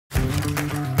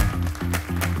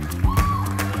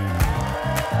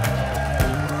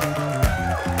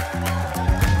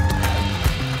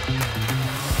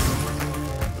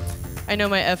I know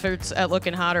my efforts at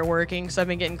looking hot are working, because I've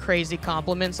been getting crazy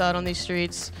compliments out on these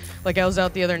streets. Like, I was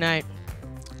out the other night,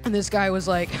 and this guy was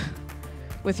like,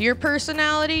 with your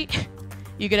personality,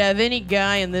 you could have any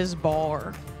guy in this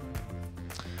bar.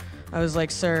 I was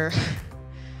like, sir,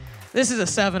 this is a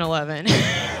 7-Eleven.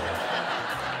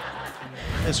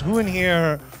 Is who in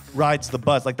here rides the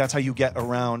bus? Like, that's how you get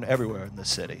around everywhere in this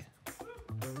city.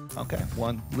 Okay,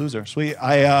 one loser. Sweet.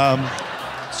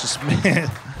 It's just me.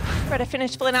 I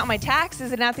finished filling out my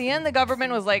taxes, and at the end, the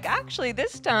government was like, actually,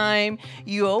 this time,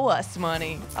 you owe us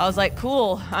money. I was like,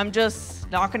 cool, I'm just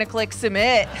not gonna click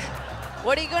submit.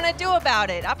 What are you gonna do about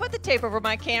it? I put the tape over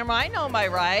my camera, I know my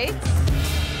rights.